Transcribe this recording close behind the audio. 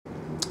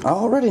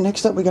Alrighty,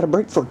 next up we got a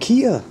break for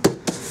Khia.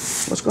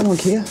 What's going on,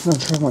 Khia? I'm going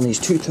to try one of these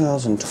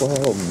 2012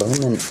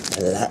 Bowman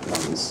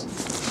Platinums.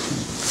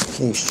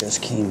 Case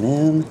just came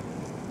in.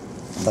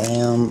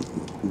 Bam,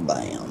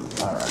 bam.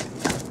 Alright.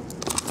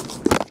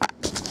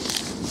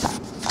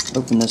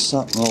 Open this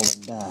up and roll the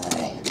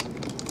die.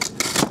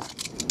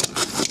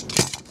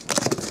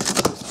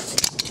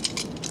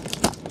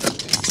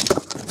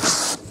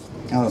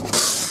 Oh,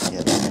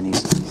 yeah, the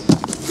minis.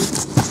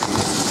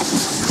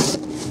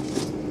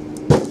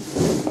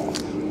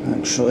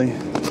 Actually,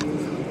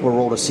 we'll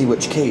roll to see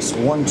which case.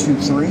 1, 2,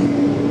 3,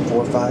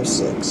 4, 5,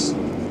 6.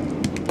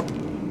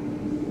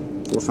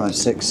 4, 5,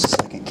 6,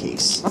 second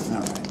case.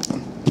 Alright.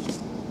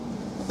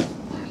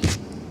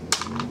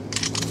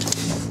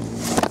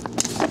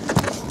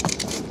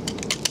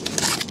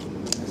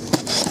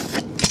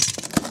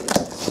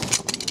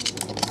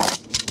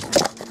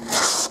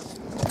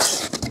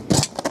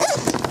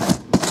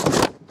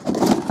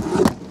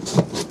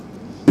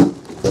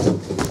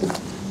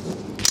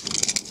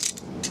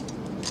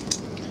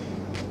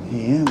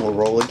 And we'll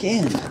roll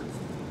again.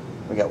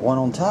 We got 1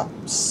 on top,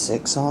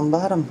 6 on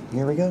bottom.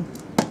 Here we go.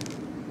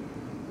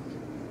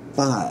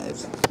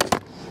 5.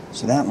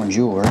 So that one's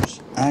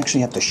yours. I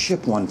actually have to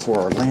ship one for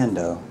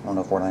Orlando. I don't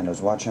know if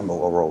Orlando's watching, but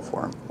we'll roll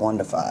for him. 1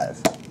 to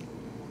 5.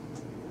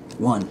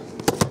 1.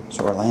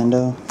 So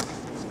Orlando,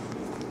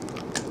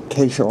 in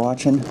case you're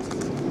watching,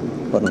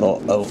 put a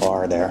little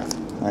OR there.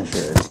 That's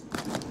yours.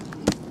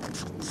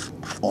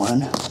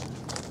 1,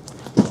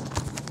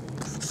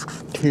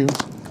 2,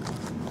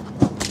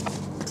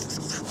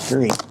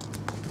 3,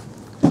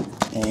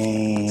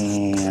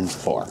 and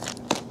 4.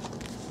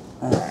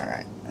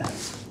 Alright.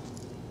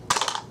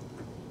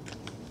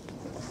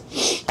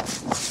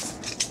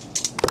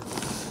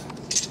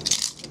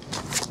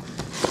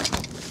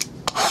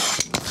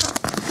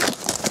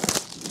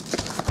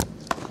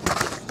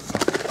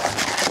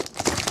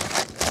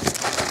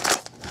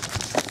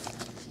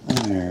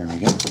 There we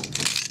go.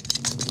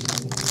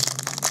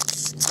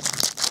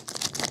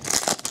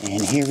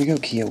 And here we go,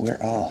 Khia,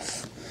 we're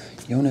off.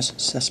 Jonas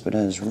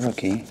Cespedes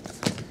rookie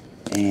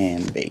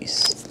and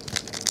base.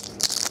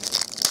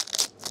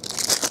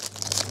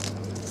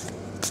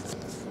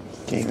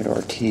 David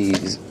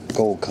Ortiz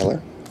gold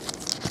color.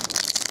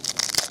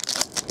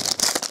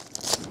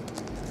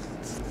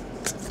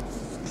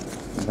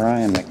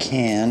 Brian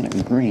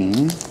McCann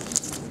green.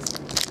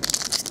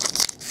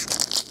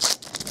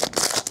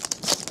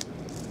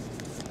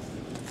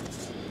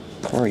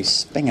 Corey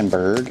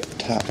Spangenberg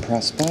top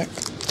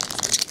prospect.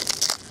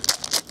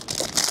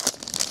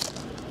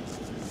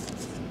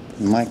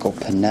 Michael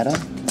Panetta,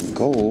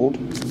 gold.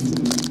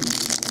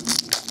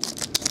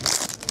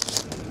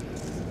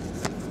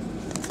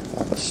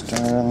 Bubba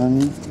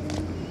Starlin.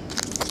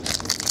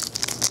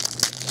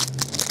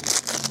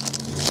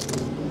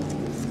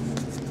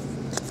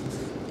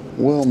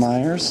 Will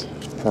Myers,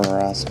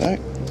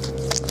 prospect.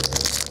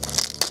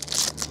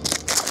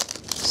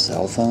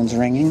 Cell phones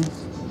ringing.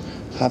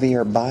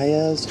 Javier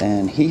Baez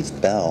and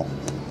Heath Bell.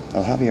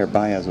 Oh, Javier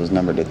Baez was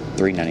numbered to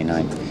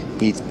 399.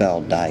 Heath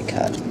Bell die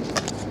cut.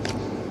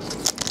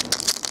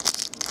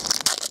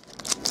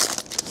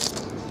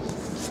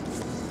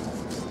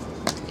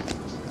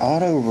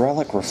 Auto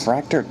Relic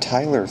Refractor,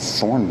 Tyler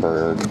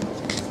Thornburg.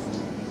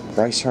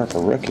 Bryce Harper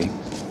rookie.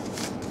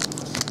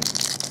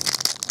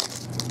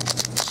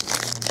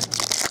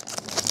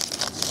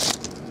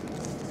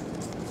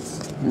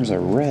 There's a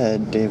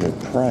red, David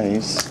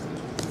Price.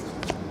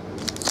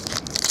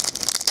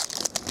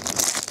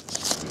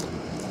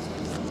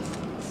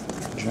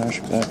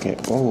 Josh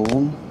Beckett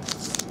gold.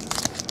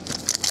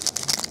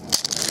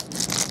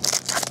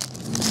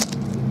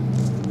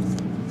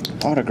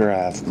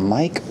 Autograph,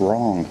 Mike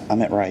Wrong. I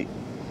meant right.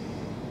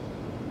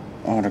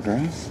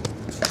 Autograph.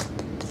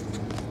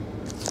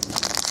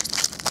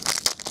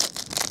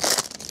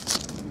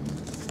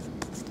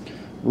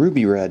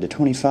 Ruby red to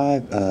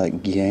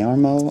 25,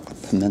 Guillermo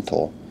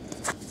Pimentel.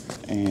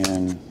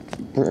 And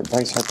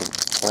Bryce Harper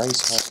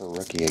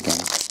rookie again.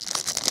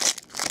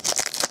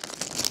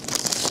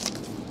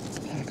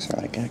 Packs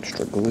are like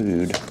extra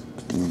glued.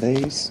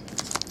 Base.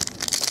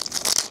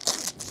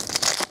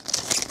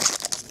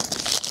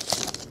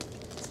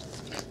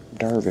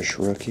 Darvish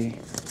rookie.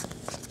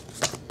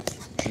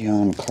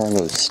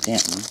 Giancarlo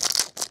Stanton.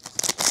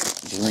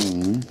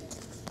 Green.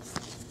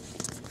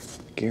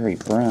 Gary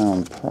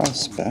Brown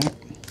prospect.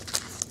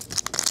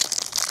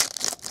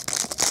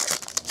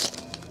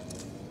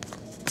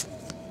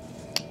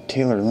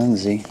 Taylor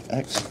Lindsay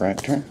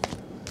X-Fractor.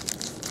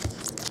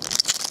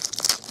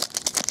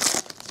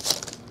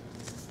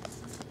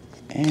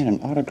 And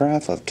an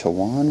autograph of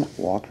Tawan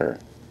Walker.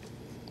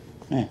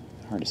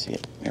 Hard to see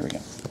it. There we go.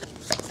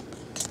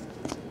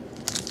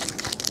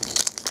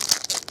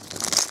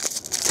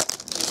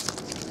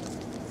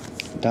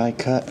 Die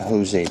cut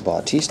Jose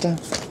Bautista.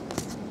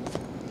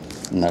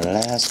 And the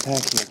last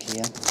pack here,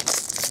 Khia,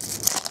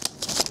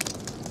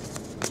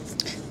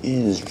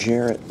 is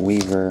Jarrett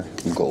Weaver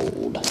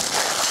gold.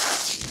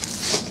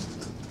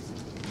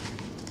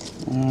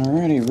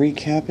 Alrighty,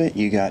 recap it.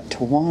 You got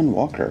Tawan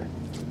Walker,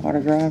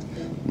 autograph,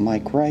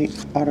 Mike Wright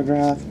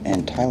autograph,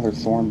 and Tyler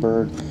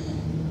Thornburg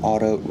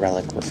auto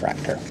relic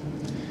refractor.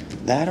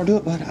 That'll do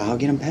it, bud. I'll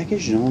get them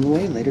packaged and on the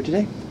way later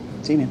today.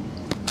 See you, man.